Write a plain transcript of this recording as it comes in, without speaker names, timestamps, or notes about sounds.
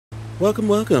Welcome,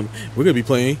 welcome. We're gonna be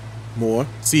playing more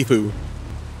Sifu.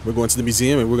 We're going to the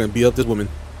museum and we're gonna beat up this woman.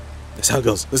 That's how it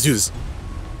goes. Let's do this.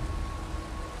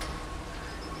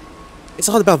 It's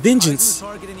all about vengeance.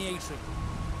 Target in the atrium.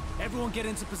 Everyone get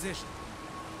into position.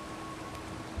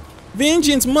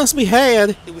 Vengeance must be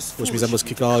had. Which means I must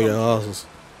kick all your asses.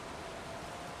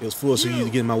 It was foolish of you to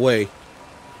get in my way.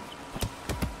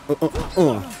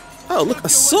 Oh, look, a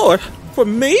sword for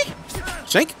me?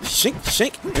 Shank, shank,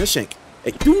 shank, and a shank. Hey,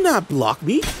 do not block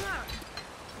me.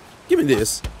 Give me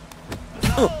this.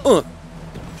 Get out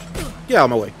of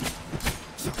my way.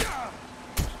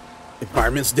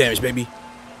 Environmental damage, baby.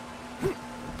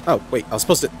 Oh, wait, I was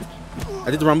supposed to.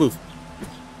 I did the wrong move.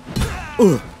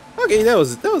 Okay, that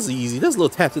was easy. That was a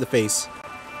little tap to the face.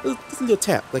 Just a little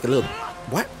tap, like a little.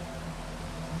 What?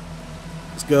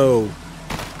 Let's go.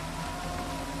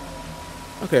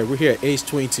 Okay, we're here at age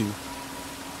 22,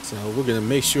 so we're gonna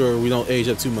make sure we don't age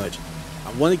up too much.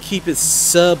 I want to keep it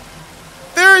sub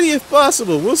 30 if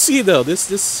possible. We'll see though. This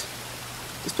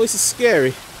place is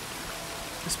scary.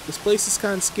 This place is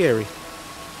kind of scary.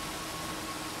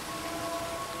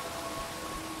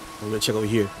 I'm gonna check over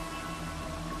here.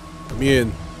 Come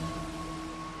in.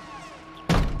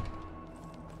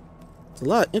 It's a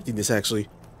lot of emptiness actually.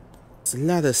 It's a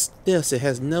lot of stuff that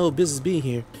has no business being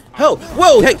here. Oh,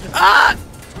 whoa, hey, ah!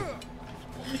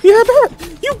 Yeah, but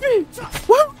you been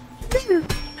what? Here,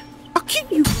 I'll kill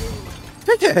you.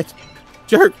 Take that,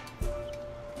 jerk.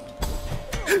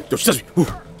 Don't touch me.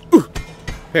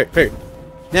 Hey,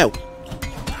 now.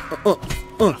 Oh,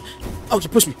 you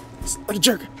pushed me like a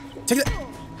jerk. Take that.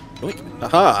 Wait.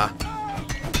 Aha.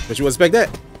 But you wouldn't expect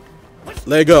that.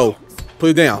 Let it go.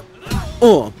 Put it down.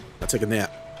 I'll take a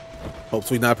nap.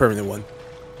 Hopefully not a permanent one.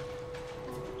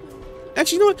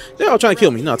 Actually, you know what? They're all trying to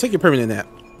kill me. No, take your permanent nap.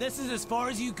 This is as far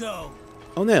as you go.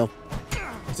 Oh no.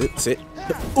 Sit.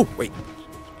 Oh, wait.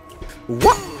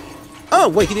 What? Oh,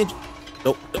 wait, he didn't.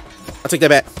 Nope. I'll take that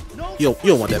back. You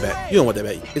don't want that back. You don't want that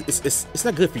back. It's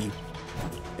not good for you.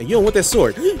 And you don't want that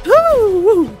sword.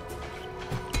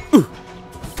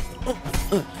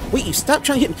 Wait, you stop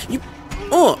trying to hit me.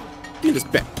 Give this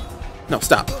back. No,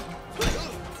 stop.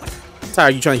 I'm tired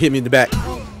of you trying to hit me in the back.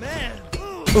 Oh man.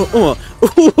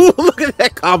 Look at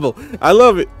that combo. I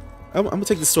love it. I'm gonna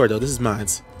take the sword though. This is mine.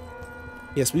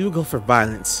 Yes, we will go for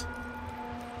violence.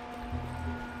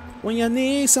 When you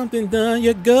need something done,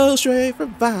 you go straight for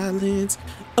violence.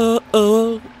 Got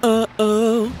eyes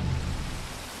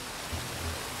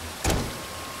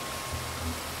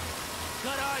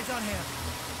on him.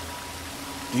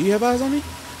 Do you have eyes on me?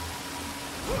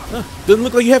 Doesn't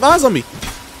look like you have eyes on me.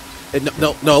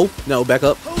 No, back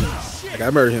up. I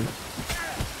gotta murder him.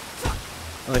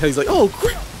 I like how he's like, oh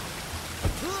crap.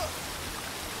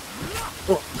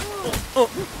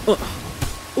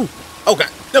 Oh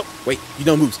god, no, wait, you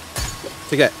don't move.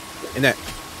 Take that, and that.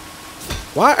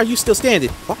 Why are you still standing?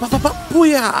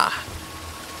 Booyah! I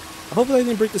hope I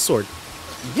didn't break the sword.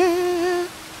 Yeah!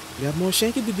 We got more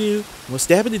shanking to do, more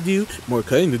stabbing to do, more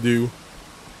cutting to do.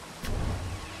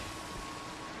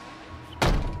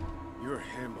 You're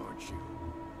him, aren't you?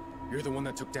 You're the one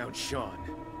that took down Sean.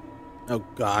 Oh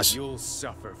gosh. You'll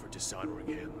suffer for dishonoring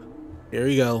him. Here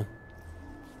we go.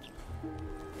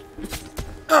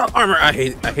 Oh, armor! I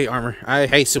hate armor. I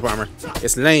hate super armor.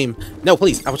 It's lame. No,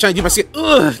 please. I was trying to do my skin.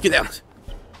 Ugh, get out.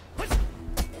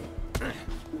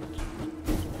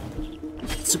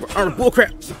 Super armor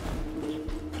bullcrap.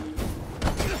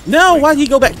 No, why did he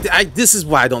go back? This is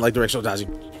why I don't like directional dodging.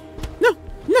 No.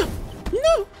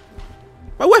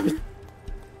 My weapon.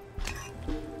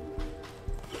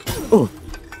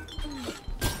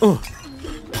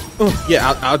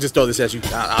 Yeah, I'll just throw this at you.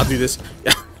 I'll do this.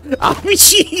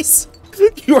 Jeez.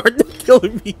 You are not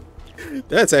killing me.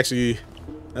 That's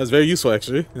very useful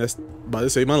actually. That's about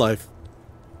to save my life.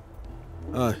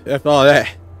 After all that,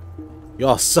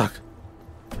 y'all suck.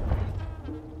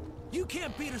 You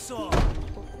can't beat us all.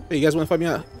 Hey, you guys want to fight me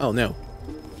out? Oh no.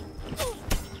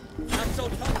 I'm so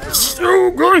tired. So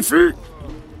glowing feet.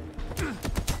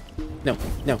 No.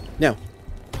 Get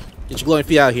your glowing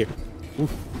feet out of here. Ooh.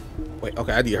 Wait,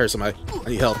 okay, I need to hurt somebody. I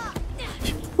need help.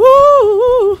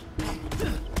 Woo!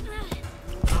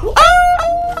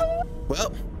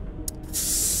 Well,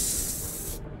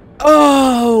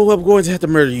 I'm going to have to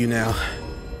murder you now.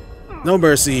 No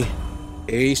mercy.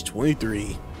 Age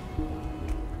 23.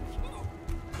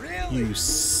 You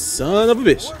son of a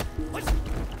bitch.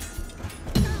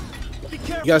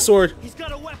 You got a sword? He's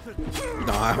got a weapon.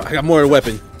 No, I got more than a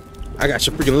weapon. I got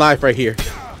your freaking life right here.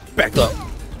 Back up.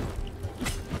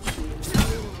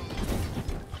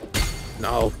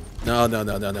 No.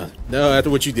 No, after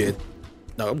what you did.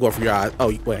 No, I'm going for your eyes.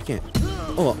 Oh, wait, I can't.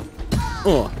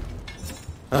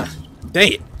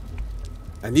 Dang it.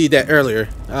 I needed that earlier.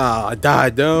 Ah, I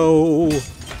died though.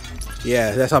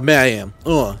 Yeah, that's how mad I am.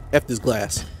 F this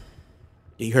glass.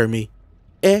 You heard me.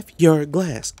 F your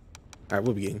glass. Alright,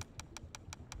 what are we getting?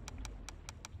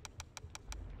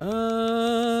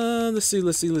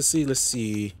 Let's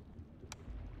see.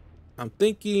 I'm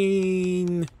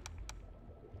thinking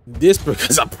this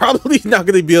because I'm probably not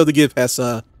gonna be able to get past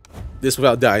this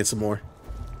without dying some more.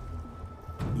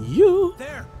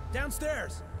 There,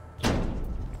 downstairs.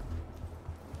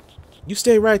 You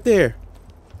stay right there.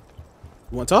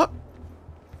 You wanna talk?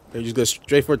 Or you just go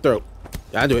straight for the throat?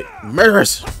 Yeah, I do it.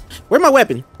 Murderous! Where's my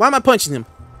weapon? Why am I punching him?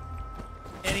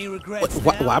 Any regrets?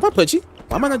 Why am I punching?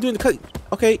 Why am I not doing the cut?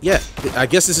 Okay, yeah. I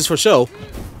guess this is for show.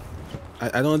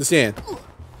 I don't understand.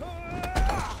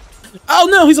 Oh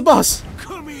no, he's a boss!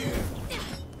 Come here.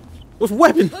 With a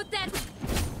weapon!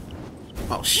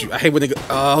 Oh shoot, I hate when they go.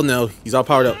 Oh no, he's all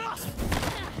powered up.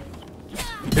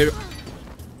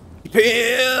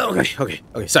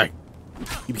 Okay, sorry.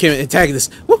 You became an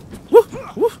antagonist. Woo, woo,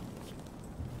 woo.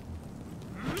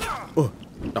 Oh,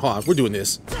 now, hold on, we're doing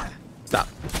this. Stop.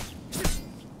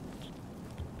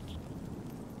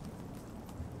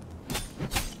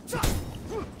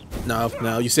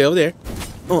 No, you stay over there.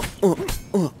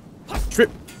 Trip.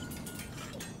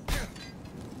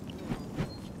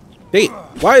 Hey,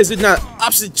 why is it not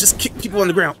opposite? Just kick people on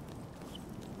the ground.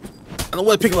 I don't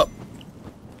want to pick them up.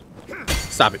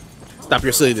 Stop it. Stop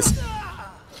your silliness.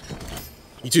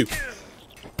 You too.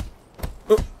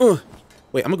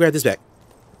 Wait, I'm gonna grab this back.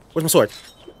 Where's my sword?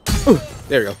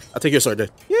 There we go. I'll take your sword then.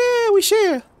 Yeah, we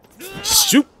share.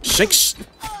 Shoot, shake, Just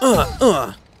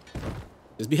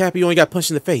be happy you only got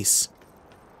punched in the face.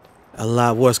 A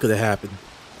lot worse could have happened.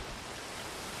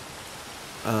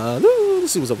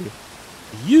 Let's see what's over here.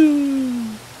 You.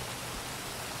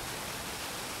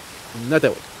 Not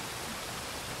that way.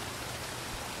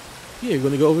 Yeah, you're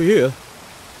gonna go over here.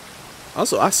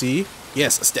 Also, I see.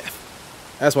 Yes, a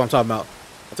staff. That's what I'm talking about.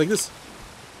 I'll take this.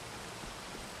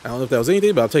 I don't know if that was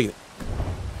anything, but I'll take it.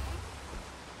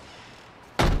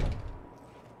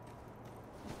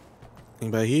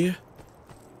 Anybody here?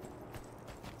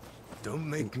 Don't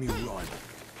make me run.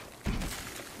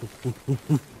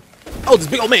 Oh, this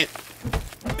big old man.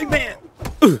 Big man.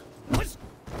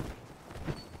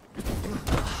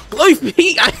 Glowy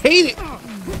feet. I hate it.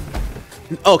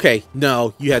 Okay,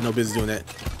 no, you had no business doing that.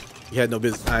 You had no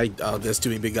business. Oh, there's too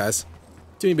many big guys.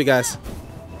 Too many big guys.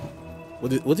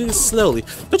 We'll do this slowly.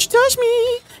 Don't you touch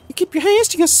me. You keep your hands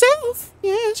to yourself.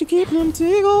 Yes, you keep them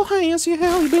big old hands to your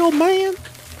hell, you big old man.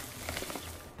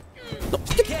 No,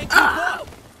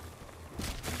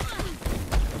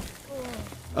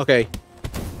 Okay.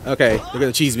 They're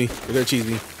gonna cheese me.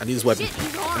 I need this weapon.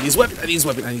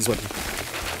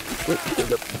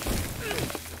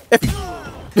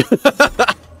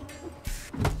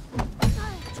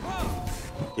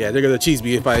 Yeah, they're gonna cheese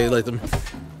me if I let them.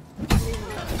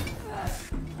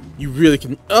 You really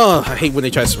can. Oh, I hate when they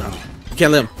try to surround me. You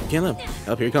can't let him.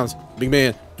 Oh, here he comes. Big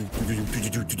man.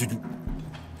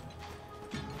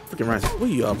 Freaking rhino. What are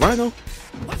you, rhino?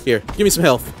 Here, give me some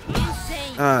health.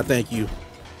 Ah, thank you.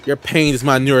 Your pain is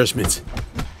my nourishment.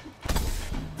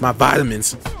 My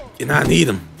vitamins. And I need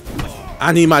them.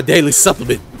 I need my daily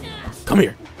supplement. Come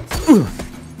here.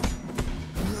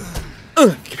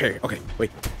 Parry. Okay,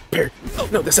 wait. Parry. Oh,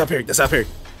 no, that's not parry.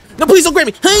 No, please don't grab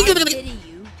me.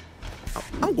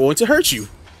 I'm going to hurt you.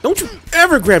 Don't you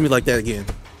ever grab me like that again.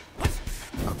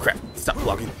 Oh, crap. Stop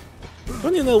blocking. Do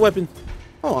I need another weapon?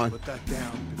 Hold on. Put that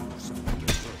down before someone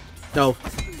gets hurt. No.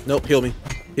 Nope, heal me.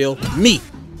 Heal me.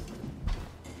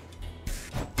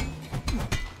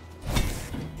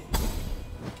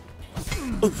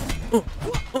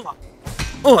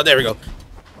 Oh, there we go.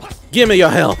 Give me your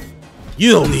health.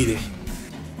 You don't need it.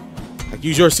 I can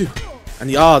use yours too. I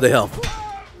need all the health.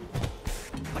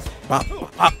 Bop,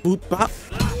 bop, boop, bop.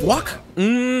 Walk.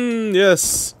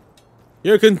 Yes.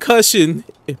 Your concussion,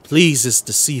 it pleases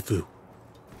the Sifu.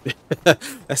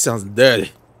 That sounds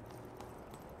dirty.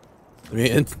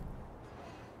 Man.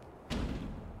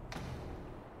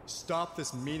 Stop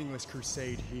this meaningless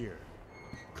crusade here.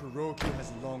 Kuroki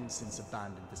has long since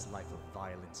abandoned this life of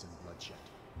violence and bloodshed.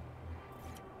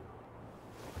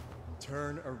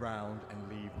 Turn around and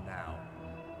leave now.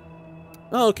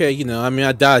 Okay, you know, I mean,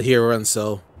 I died here once,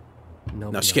 so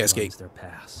Nobody no, she can't escape. their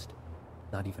past.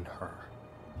 Not even her.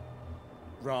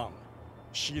 Wrong.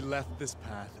 She left this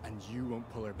path and you won't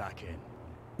pull her back in.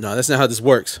 No, that's not how this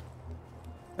works.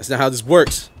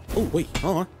 Oh, wait,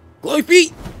 hold on. Glowy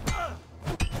feet!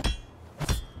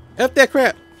 F that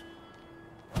crap.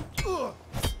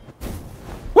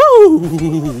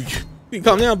 Woo! You can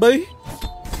calm down, buddy.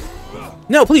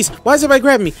 No, please. Why is everybody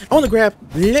grabbing me? I want to grab.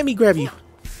 Let me grab you.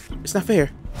 It's not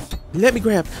fair. Let me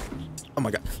grab. Oh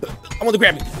my god. I want to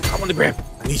grab you. I want to grab.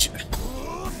 I need you.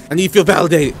 I need to feel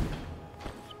validated.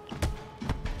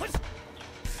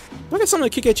 Do I got something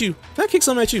to kick at you? Can I kick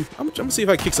something at you? I'm gonna see if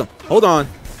I can kick some. Hold on.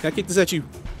 Can I kick this at you?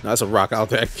 No, that's a rock. I'll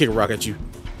kick a rock at you.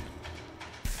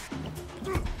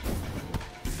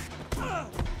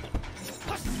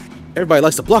 Everybody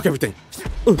likes to block everything.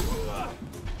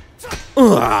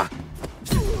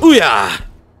 Ooh yeah.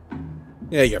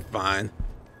 Yeah, you're fine.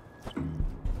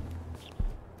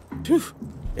 Whew.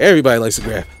 Everybody likes to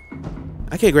grab.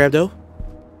 I can't grab though.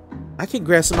 I can't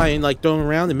grab somebody and like throw them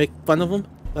around and make fun of them.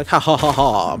 Like ha ha ha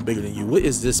ha. I'm bigger than you. What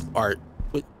is this art?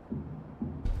 What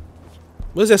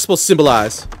is that supposed to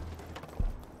symbolize?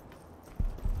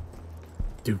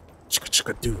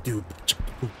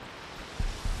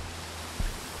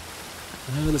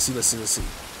 Let's see.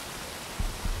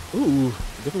 Ooh,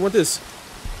 definitely want this.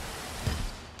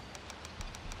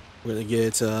 We're gonna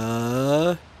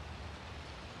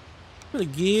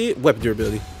get weapon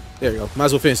durability. There we go. Might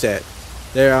as well finish that.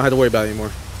 There, I don't have to worry about it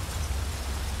anymore.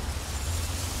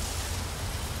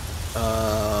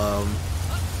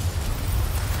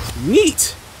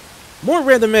 Neat. More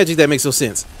random magic that makes no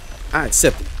sense. I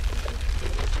accept it.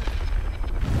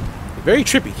 Very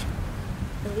trippy.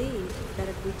 Believe that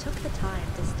if we took the time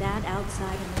to stand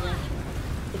outside in the rain,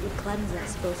 it would cleanse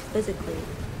us both physically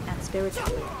and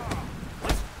spiritually.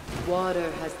 Water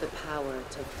has the power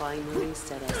to finally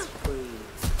set us free.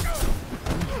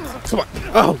 Come on.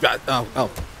 Oh, God. Oh.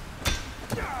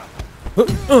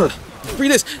 Free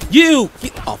this. You!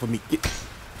 Get off of me.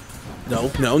 No.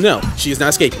 She is not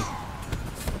escaping.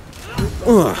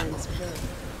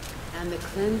 And the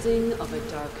cleansing of a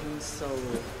darkened soul.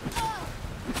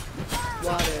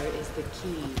 Water is the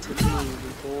key to being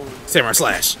reborn. Samurai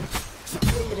slash.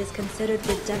 It is considered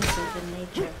redemptive in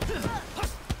nature.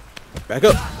 Back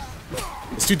up.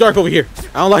 It's too dark over here.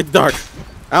 I don't like the dark.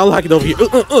 I don't like it over here.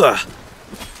 Ah!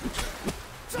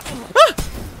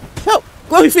 Help!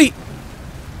 Glowy feet!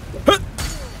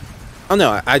 Oh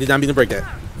no, I did not mean to break that.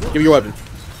 Give me your weapon.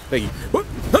 Thank you.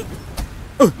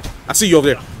 I see you over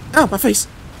there. Ow, my face.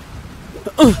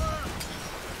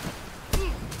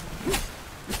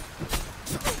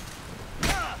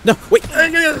 No, wait.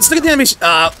 Stick a damage.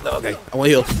 Okay. I want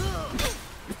to heal.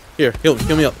 Here, heal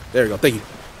me up. There we go. Thank you.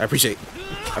 I appreciate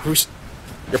it.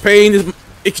 Your pain is.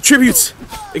 It contributes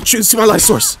to my life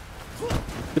source.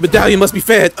 The medallion must be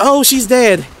fed. Oh, she's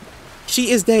dead.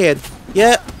 She is dead.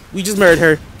 Yep. We just murdered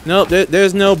her. Nope.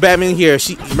 There's no Batman here.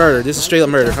 She murdered. This is straight up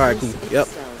murder. All right, cool. Yep.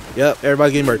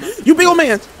 Everybody's getting murdered. You big old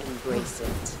man. Embrace it.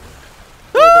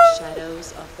 The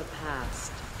shadows of the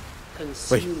past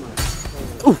consume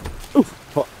us. Ooh.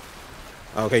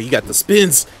 Okay, you got the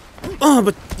spins.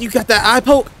 But you got that eye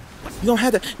poke. You don't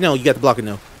have that. No, you got the blocker.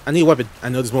 No. I need a weapon. I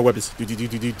know there's more weapons. Give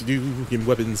me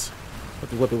weapons.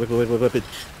 Weapon.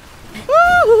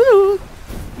 Ooh.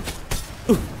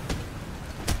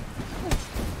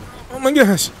 Oh my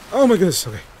gosh.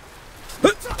 Okay.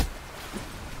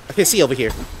 I can't see over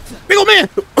here. Big old man.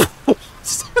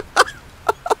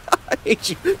 I hate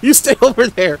you. You stay over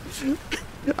there.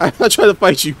 I'm not trying to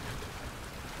fight you.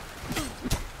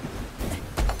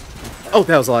 Oh,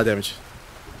 that was a lot of damage.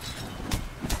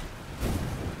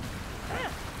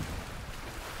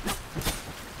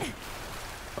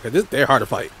 Okay, they're hard to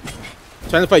fight.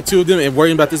 Trying to fight two of them and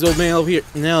worrying about this old man over here.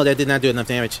 No, that did not do enough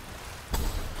damage.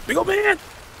 Big old man!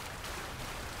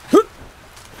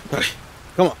 Okay,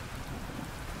 come on.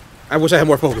 I wish I had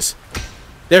more focus.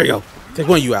 There we go. Take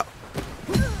one of you out.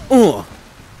 I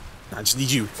just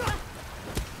need you.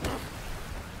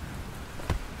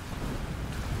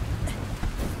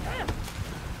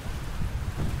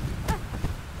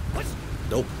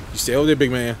 Nope. You stay over there,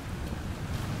 big man.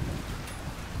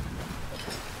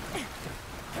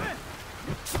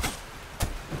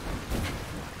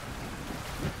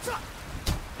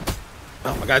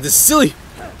 Oh my god, this is silly.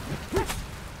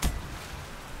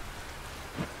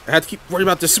 I have to keep worrying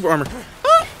about this super armor.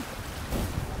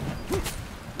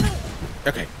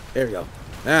 Okay, there we go.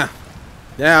 Now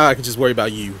I can just worry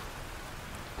about you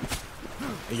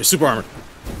and your super armor.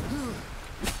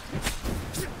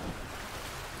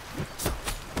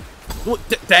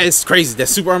 That is crazy. That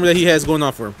super armor that he has going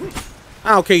on for him.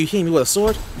 I don't care. You hit me with a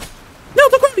sword. No,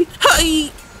 don't grab me.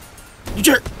 Hi, you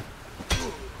jerk.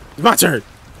 It's my turn.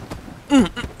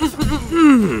 Get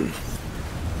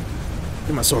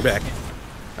my sword back.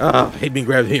 I hate being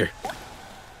grabbed here.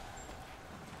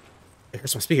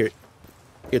 Here's my spirit.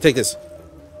 Here, take this.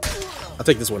 I'll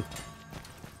take this one.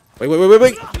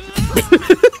 Wait.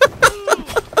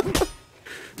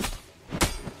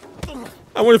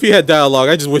 I wonder if he had dialogue.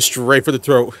 I just went straight for the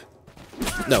throat.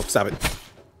 No, stop it.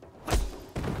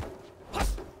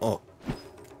 Oh.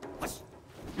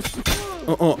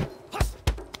 Oh.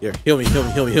 Here, heal me.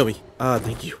 Ah,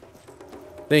 thank you.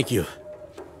 Thank you.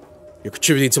 You're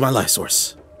contributing to my life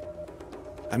source.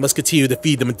 I must continue to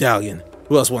feed the medallion.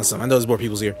 Who else wants some? I know there's more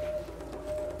people's here.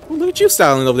 Oh, look at you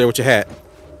styling over there with your hat.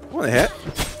 I want a hat.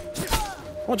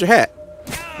 I want your hat.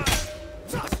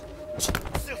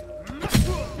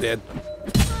 Dead.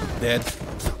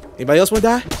 Anybody else want to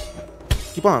die?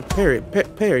 Keep on. Parry.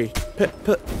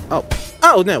 Oh.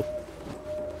 Oh, no.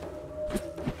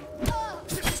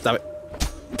 Stop it.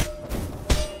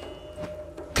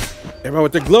 Everyone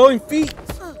with their glowing feet.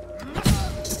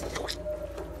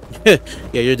 Yeah,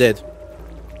 you're dead.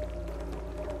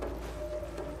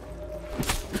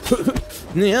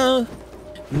 No.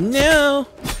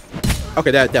 Okay,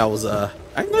 that was I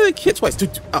didn't know that hit twice.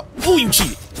 Dude, oh, you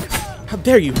cheated. How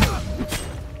dare you?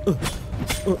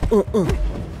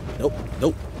 Nope.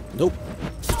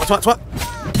 Swat.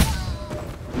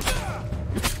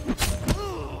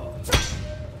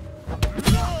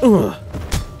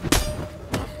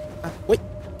 Wait,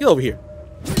 get over here.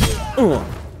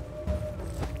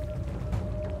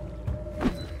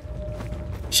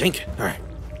 Shank. All right.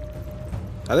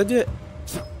 How'd I do it?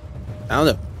 I don't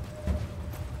know.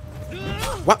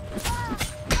 What?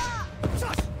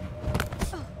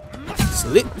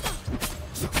 Slit.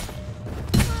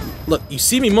 Look, you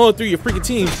see me mowing through your freaking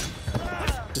team.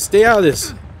 Just stay out of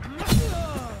this.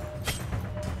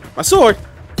 My sword.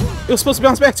 It was supposed to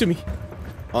bounce back to me.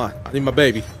 Hold on, I need my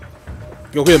baby.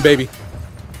 Go get him, baby.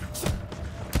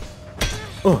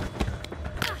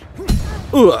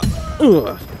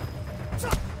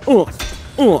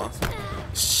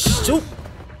 Shoot.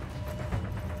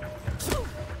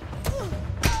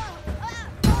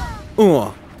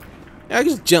 I can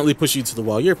just gently push you to the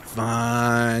wall. You're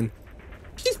fine.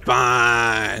 She's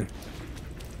fine.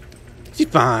 The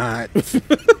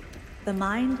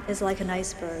mind is like an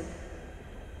iceberg.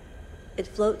 It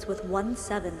floats with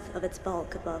 1/7 of its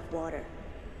bulk above water.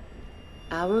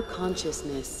 Our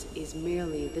consciousness is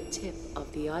merely the tip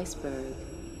of the iceberg.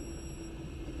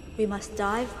 We must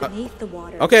dive beneath the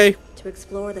water Okay. to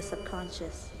explore the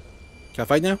subconscious, Can I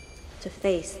fight now? to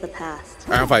face the past.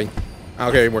 Alright, I'm fighting. I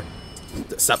don't care anymore.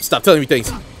 Stop telling me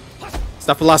things.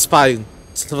 Stop philosophizing.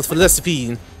 Stop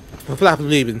philosophizing.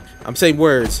 I'm saying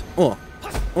words. Okay.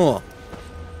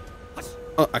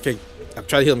 I'm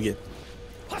trying to heal him again.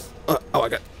 I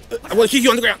want to keep you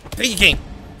on the ground. There you can.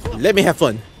 Let me have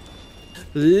fun.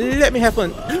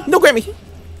 No, grab me.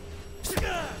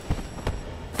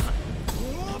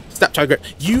 Stop trying to grab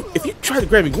you. If you try to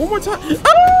grab me one more time,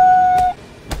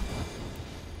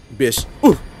 bitch.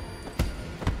 Ooh.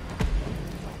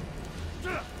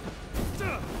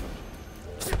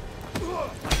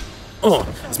 Oh,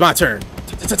 it's my turn.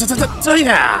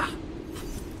 Yeah.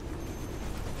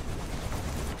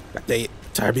 God dang it.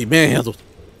 Tired of being manhandled.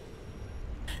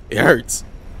 It hurts.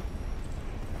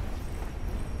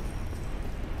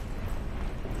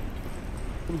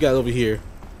 What we got over here?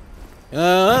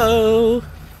 Oh.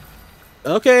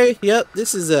 Okay, yep,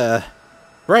 this is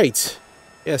bright.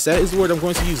 Yes, that is the word I'm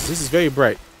going to use. This is very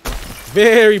bright.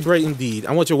 Very bright indeed.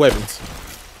 I want your weapons.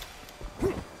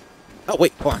 Oh,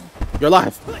 wait, hold on. You're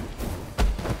alive.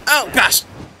 Oh, gosh.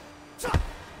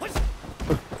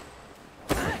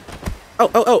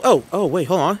 Oh, wait,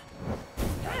 hold on.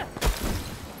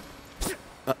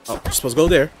 You're supposed to go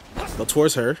there. Go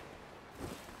towards her.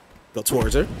 Go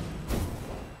towards her.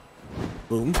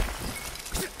 Boom.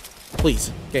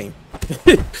 Please, game.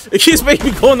 It keeps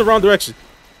making me go in the wrong direction.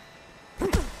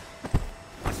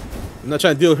 I'm not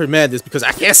trying to deal with her madness because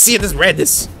I can't see this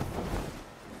redness.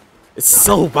 It's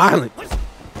so violent.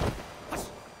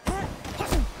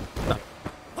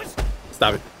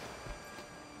 Stop it.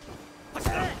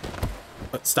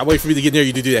 Stop waiting for me to get near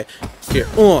you to do that. Here.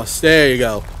 There you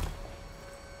go.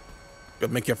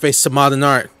 Gotta make your face some modern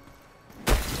art.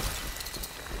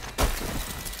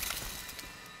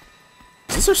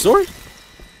 Is this her story?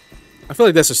 I feel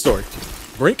like that's her story.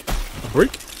 Brink?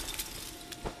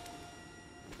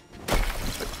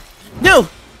 No!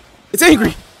 It's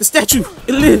angry! The statue!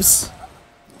 It lives!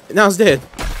 And now it's dead.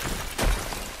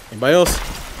 Anybody else?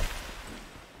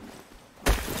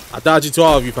 I'll dodge into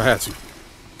all of you if I have to.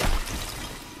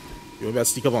 You about to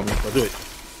sneak up on me. I'll do it.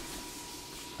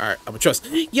 Alright, I'm gonna trust.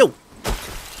 Yo!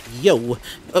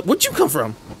 Where'd you come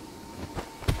from?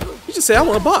 You just said I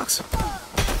want a box.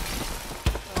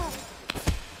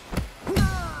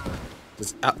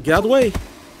 Just get out of the way.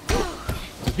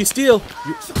 Just be still.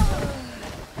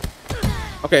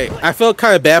 Okay, I felt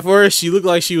kind of bad for her. She looked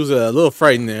like she was a little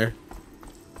frightened there.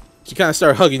 She kind of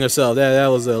started hugging herself. That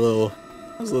was a little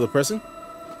depressing.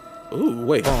 Ooh,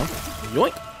 wait, hold on.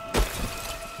 Yoink.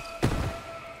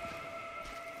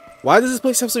 Why does this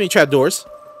place have so many trapdoors?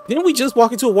 Didn't we just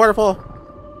walk into a waterfall?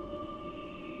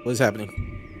 What is happening?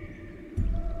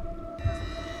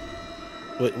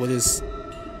 What is...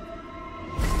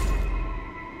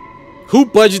 Who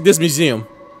budgeted this museum?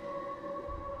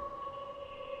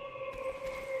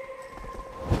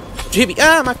 Jimmy,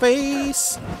 my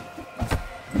face!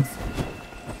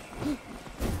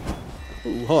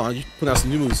 Ooh, hold on, you put out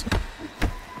some new moves.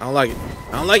 I don't like it.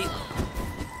 I don't like it.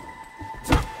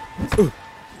 Ooh.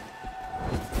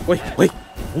 Wait.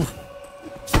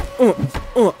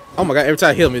 Oh my god, every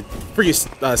time I hit him, it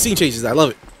freaking scene changes. I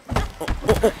love it.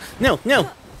 No.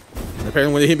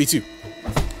 Apparently when they hit me too.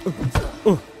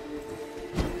 Hold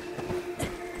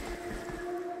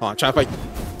on, try to fight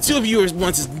 2 viewers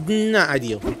once is not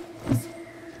ideal.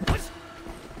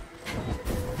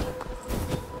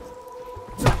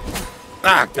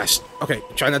 Ah, gosh. Okay,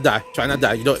 try not to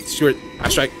die. You know it. Screw it. I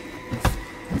strike.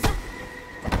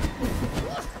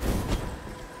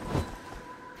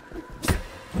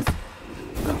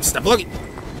 Stop looking.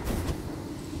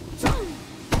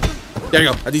 There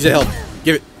you go. I need your help.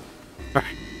 Give it.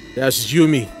 Alright. That's just you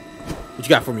and me. What you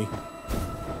got for me?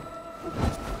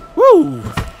 Woo!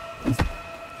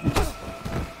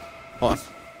 Hold on.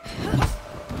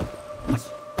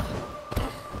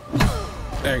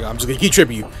 There you go. I'm just gonna keep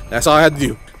tripping you. That's all I had to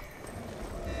do.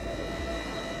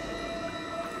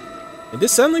 And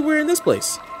this suddenly we're in this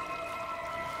place.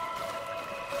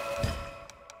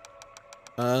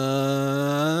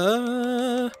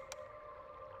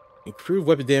 Improve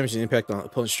weapon damage and impact on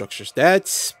opponent structures.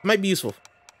 That might be useful.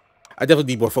 I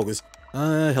definitely need more focus.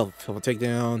 Help on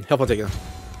takedown. Help on takedown.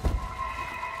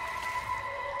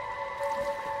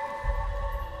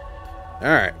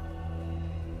 Alright.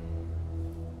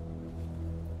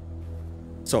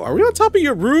 So, are we on top of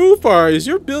your roof, or is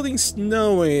your building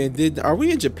snowing? Are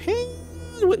we in Japan?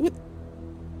 What?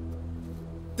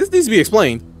 This needs to be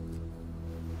explained.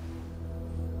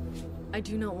 I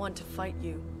do not want to fight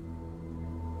you.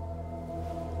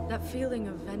 That feeling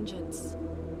of vengeance,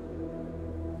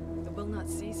 it will not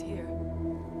cease here.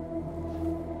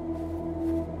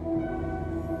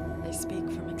 I speak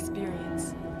from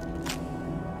experience.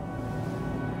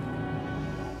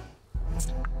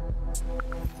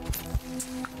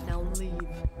 Now leave,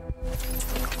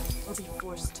 or be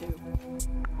forced to.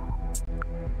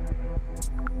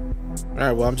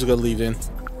 Alright, well, I'm just gonna leave then.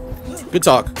 Good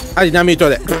talk. I did not mean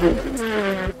to throw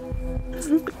that.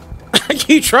 I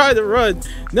keep trying to run.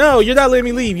 No, you're not letting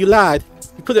me leave. You lied.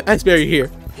 You put an ice barrier here.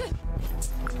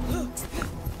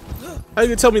 How you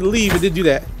gonna tell me to leave and didn't do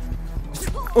that?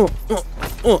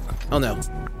 Oh no.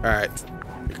 Alright.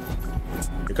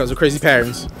 Here comes the crazy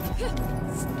patterns.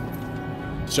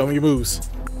 Show me your moves.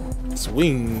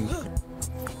 Swing.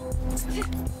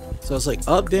 So it's like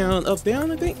up, down, I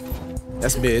think.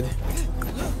 That's mid.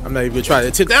 I'm not even gonna try to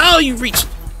attempt. Oh, you reached.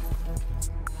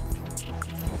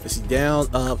 Let's see, down,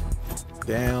 up.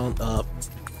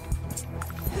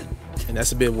 And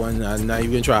that's a big one. I'm not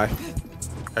even gonna try.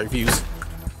 I refuse.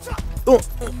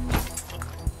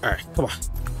 Alright, come on.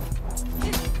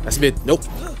 That's mid. Nope.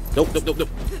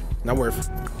 Not worth.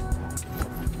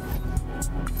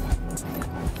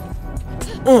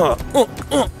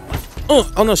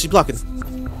 Oh no, she's blocking.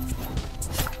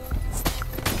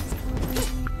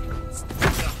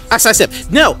 I sidestep.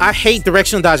 No, I hate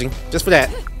directional dodging. Just for that.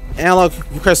 Analog,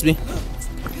 you cursed me.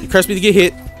 You cursed me to get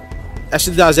hit. I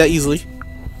should have dodged that easily.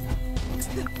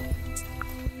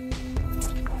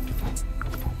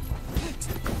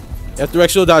 That's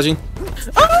directional dodging.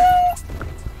 Ah!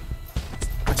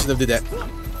 I should have did that.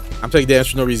 I'm taking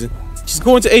damage for no reason. She's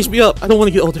going to HP up. I don't want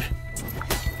to get older.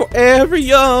 Forever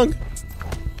young.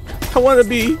 I want to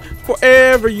be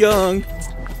forever young.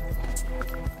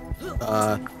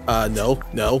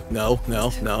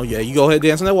 No. Yeah, you go ahead and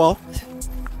dance on that wall.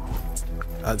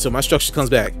 Until my structure comes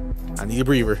back. I need a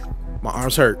breather. My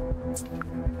arms hurt.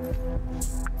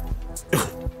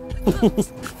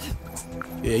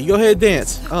 Yeah, you go ahead and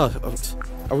dance. Are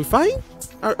we fighting?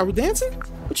 Are we dancing?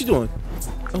 What you doing?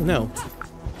 Oh no.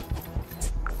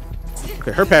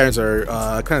 Okay, her patterns are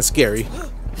kind of scary.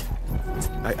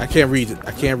 I can't read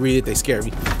it. They scare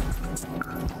me.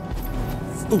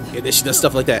 Ooh, yeah, then she does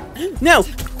stuff like that. No!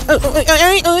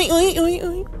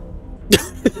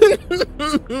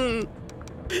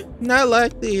 Not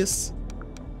like this.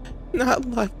 Not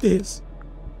like this.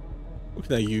 What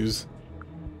can I use?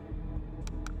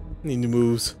 Need new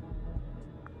moves.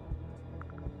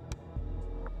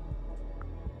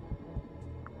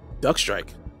 Duck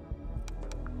strike.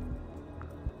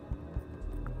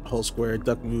 Hold square,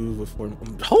 duck move with four.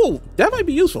 Hold, that might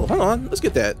be useful. Hold on, let's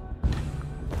get that.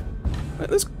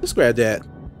 Let's grab that.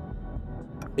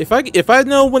 If I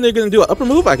know when they're gonna do an upper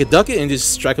move, I could duck it and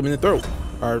just strike them in the throat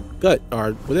or gut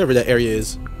or whatever that area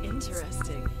is.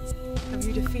 Interesting. Have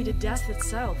you defeated death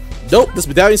itself? Nope, this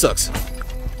medallion sucks.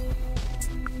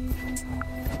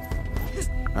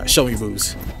 Alright, show me your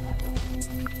moves.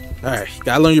 Alright,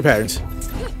 gotta learn your patterns.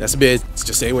 That's a mid.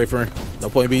 Just stay away from her. No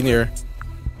point being near her.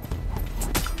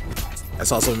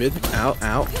 That's also a mid. Ow,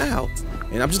 ow, ow.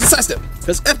 And I'm just gonna sidestep.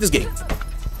 Because F this game.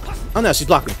 Oh no, she's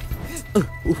blocking.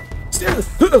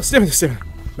 Stamina.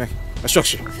 My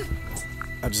structure.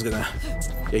 I'm just gonna.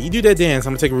 Yeah, you do that dance.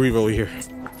 I'm gonna take a revo over here.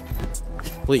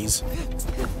 Please.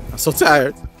 I'm so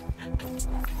tired.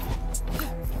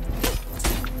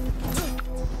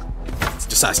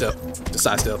 Just sidestep. Just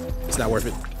sidestep. It's not worth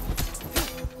it.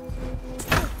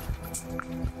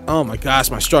 Oh my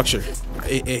gosh, my structure.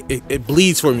 It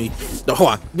bleeds for me. No, hold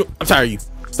on. No, I'm tired of you.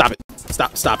 Stop it.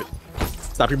 Stop it.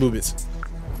 Stop your movements.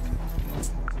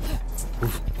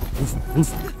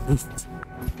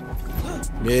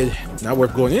 Mid. Not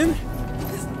worth going in.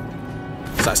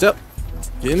 Sidestep.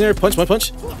 Get in there. Punch.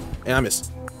 And I miss.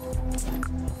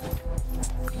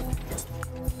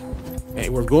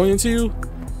 And we're going into.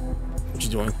 What you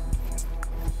doing?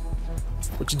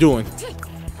 What you doing?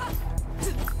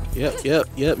 Yep.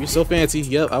 You're so fancy.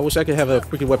 Yep. I wish I could have a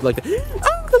freaking weapon like that.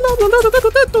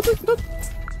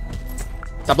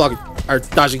 Stop blocking. Or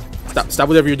dodging. Stop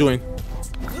whatever you're doing.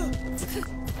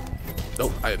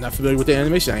 Nope. I am not familiar with the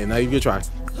animation. I am not even gonna try.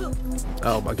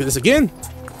 Oh my goodness, again?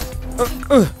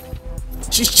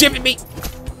 She's chipping me.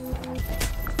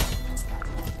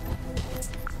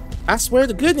 I swear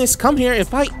to goodness, come here and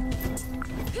fight.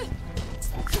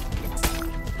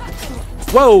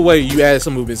 Whoa, wait, you added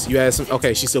some movements. You added some.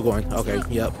 Okay, she's still going. Okay,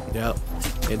 yep.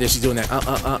 And then she's doing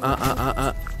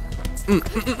that.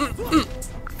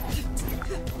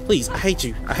 Please, I hate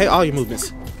you. I hate all your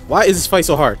movements. Why is this fight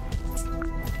so hard?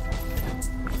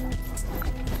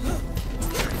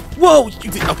 Whoa! You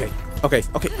did. Okay.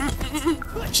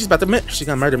 She's about to. She's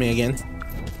gonna murder me again.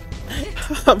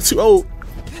 I'm too old.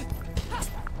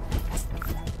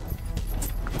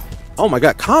 Oh my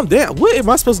god, calm down. What am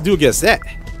I supposed to do against that?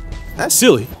 That's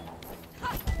silly.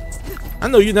 I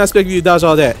know you're not expecting me to dodge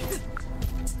all that.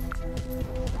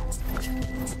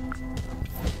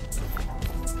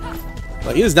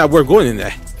 Like, it is not worth going in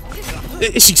there.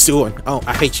 Is she still going? Oh,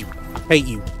 I hate you. I hate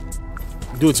you.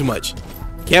 You're doing too much.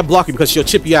 Can't block you because she'll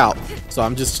chip you out. So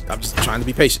I'm just trying to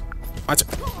be patient. Watch it.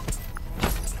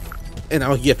 And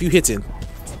I'll get a few hits in.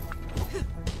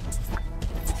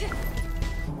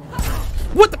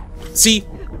 What the? See?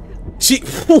 She.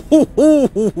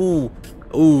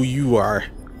 Oh, you're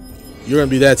gonna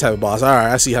be that type of boss. All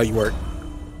right, I see how you work.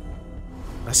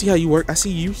 I see you.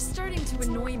 You're starting to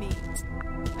annoy me.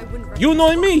 I wouldn't. You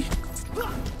annoy me.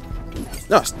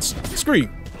 No, screw you.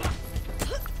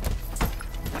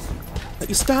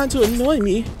 You're starting to annoy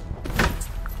me.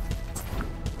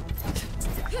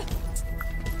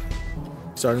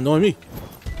 Starting to annoy me.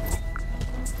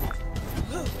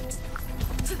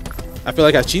 I feel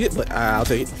like I cheated, but I'll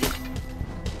take it.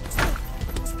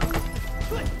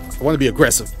 I want to be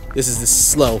aggressive. This is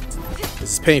slow.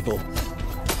 This is painful.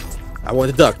 I want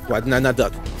to duck. Why did I not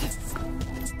duck?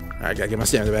 Alright, gotta get my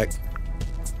stamina back.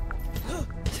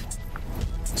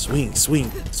 Swing.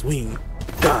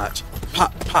 Dodge.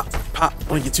 Pop. I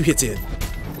want to get 2 hits in.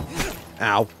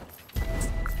 Ow.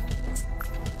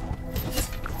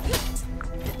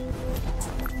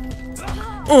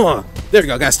 There we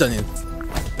go. Got stunned in.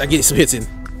 I get some hits in.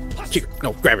 Kick her.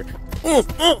 No, grab her.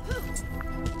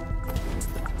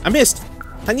 I missed.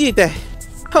 I needed that.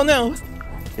 Oh no.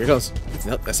 Here it goes.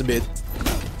 Nope, that's a mid.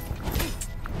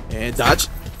 And dodge.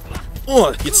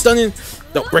 Get stunned in.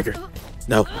 No, break her.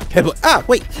 No. Headbutt. Ah,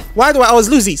 wait. Why do I always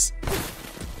lose these?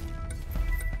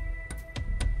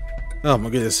 Oh my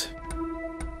goodness.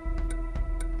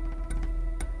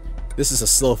 This is a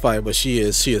slow fight, but she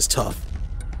is tough.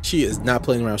 She is not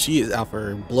playing around. She is out for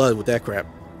her blood with that crap.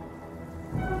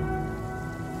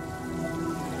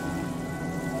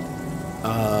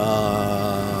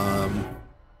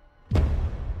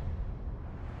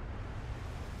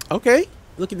 Okay,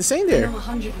 looking the same there. I know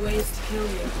 100 ways to kill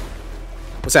you.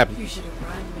 What's happening? You should have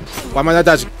run. Why am I not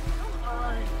dodging?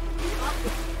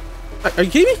 Are you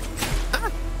kidding me?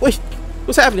 Ah, wait,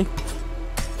 what's happening?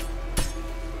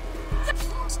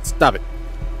 Stop it.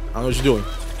 I don't know what you're doing.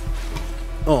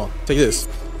 Oh, take this.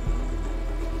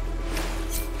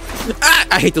 Ah,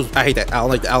 I hate those. I hate that. I don't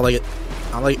like that. I don't like it.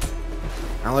 I don't like it.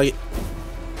 I don't like it.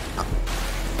 Oh.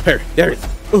 Parry. There it is.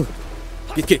 Ooh.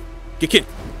 Get kicked. Get kicked.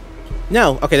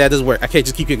 No. Okay, that doesn't work. I can't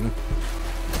just keep kicking him.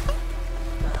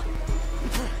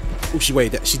 Oh, she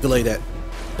waited that. She delayed that.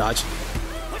 Dodge.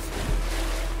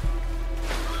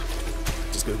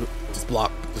 Just go. Just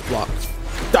block. Just block.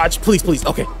 Dodge, please, please.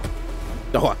 Okay.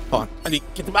 No, hold on. I need to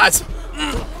get the bots.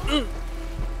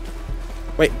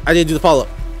 Wait, I didn't do the follow-up.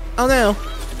 Oh no.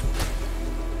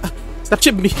 Stop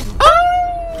chipping me.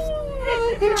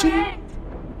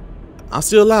 I'm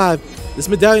still alive. This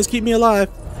medallions keep me alive.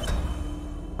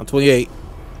 I'm 28.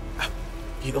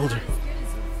 Get older.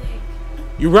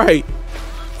 You're right.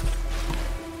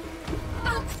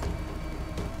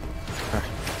 Alright.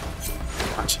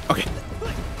 Watch. Okay.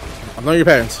 I'm knowing your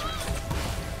patterns.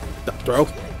 Throw.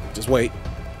 Just wait.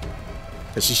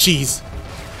 Cause she's cheese.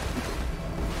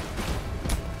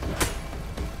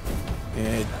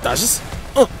 And dodges.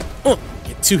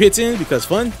 Get 2 hits in because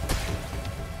fun.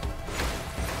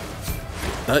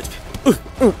 Dodge.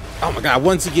 Oh my god, I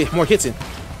wanted to get more hits in.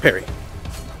 Parry.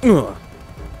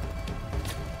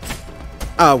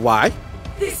 Why?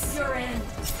 This is your end.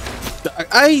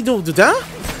 I don't do that?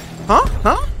 Huh?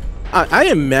 Huh? I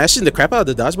am mashing the crap out of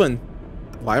the dodge button.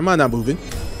 Why am I not moving?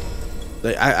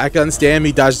 Like, I can understand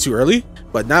me dodging too early,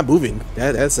 but not moving.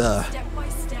 That's Step by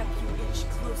step, you inch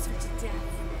closer to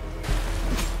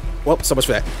death. Well, so much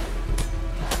for that.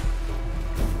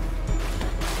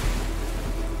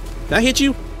 Can I hit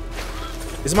you?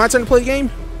 Is it my turn to play the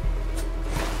game?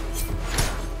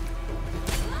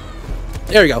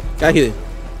 There we go. Got hit it.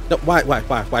 No, why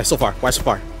so far? Why so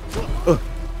far?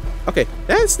 Okay,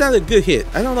 that's not a good hit.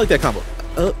 I don't like that combo.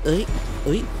 Oh,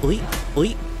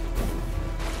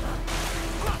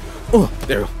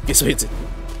 there we go. Get some hits in.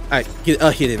 Alright, get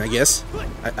a hit in, I guess.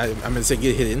 I'm gonna say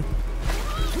get a hit in.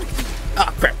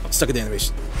 Ah, crap. I'm stuck in the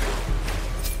animation.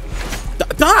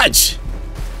 Dodge!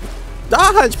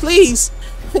 Dodge, please!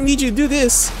 I need you to do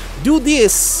this. Do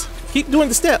this. Keep doing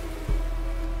the step.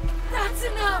 That's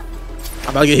enough. I'm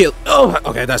about to get hit. Oh,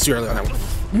 okay, that's too early on that one.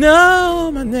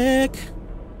 No, my neck.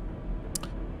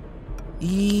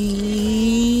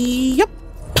 Yep.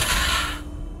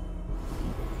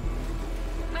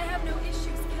 I have no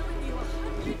issues killing you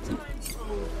 100 times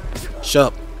over. Shut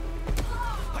up.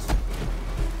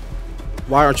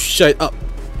 Why aren't you shut up?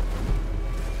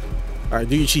 Alright,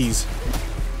 do your cheese.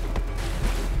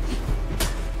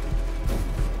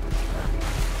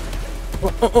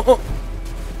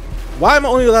 Why am I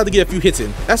only allowed to get a few hits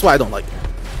in? That's why I don't like it.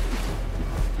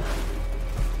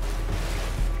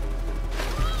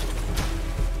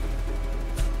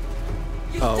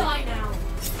 You die now.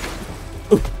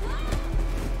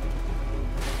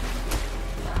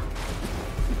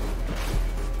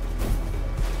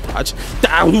 Dodge.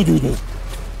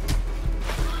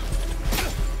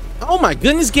 Oh my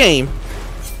goodness, game.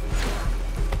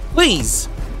 Please.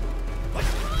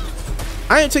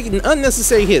 I am taking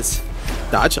unnecessary hits.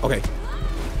 Dodge. Okay.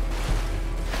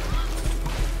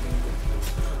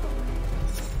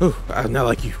 Ooh, I'm not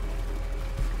like you.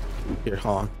 Here,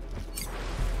 hold on.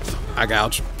 I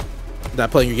gouge. Not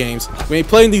playing your games. We ain't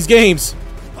playing these games.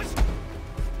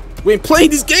 We ain't playing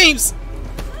these games.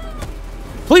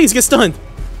 Please get stunned.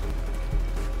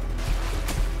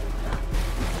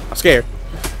 I'm scared.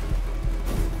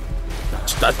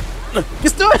 Dodge. Get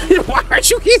stunned. Why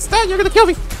aren't you getting stunned? You're gonna kill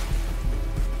me.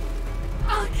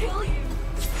 I'll kill you.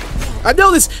 I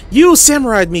know this. You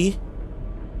samurai'd me.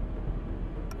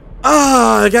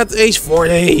 Ah, I got to age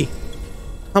 40.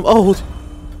 I'm old.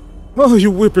 Oh,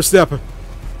 you whippersnapper.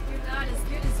 You're not as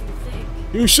good as you think.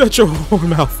 You shut your whore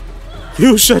mouth.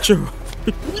 You shut your...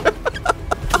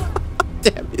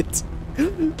 Damn it.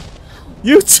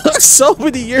 You took so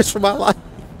many years from my life.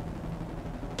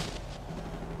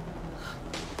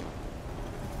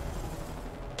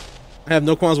 I have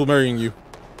no qualms with marrying you.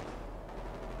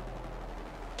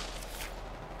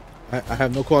 I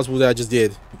have no qualms with what I just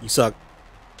did. You suck.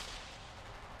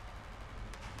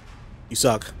 You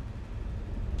suck.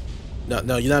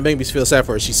 No, you're not making me feel sad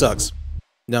for her. She sucks.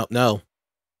 No,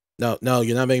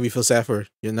 you're not making me feel sad for her.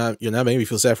 You're not making me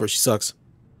feel sad for her. She sucks.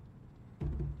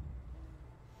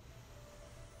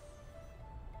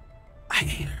 I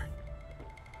hate her.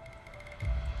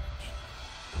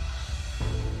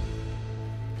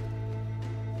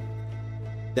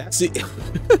 That's it.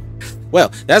 Well,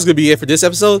 that's gonna be it for this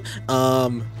episode.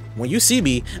 When you see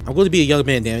me, I'm going to be a young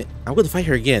man. Damn it! I'm going to fight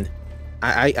her again.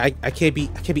 I can't be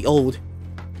old.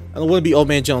 I don't want to be old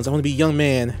man Jones. I want to be young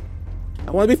man.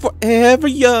 I want to be forever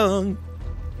young.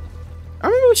 I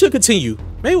mean, we should continue.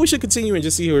 Maybe we should continue and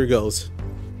just see where it goes.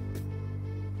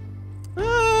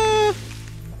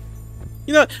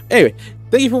 You know. Anyway,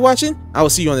 thank you for watching. I will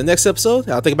see you on the next episode.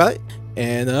 I'll think about it.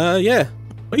 And yeah,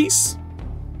 peace.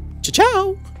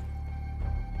 Ciao.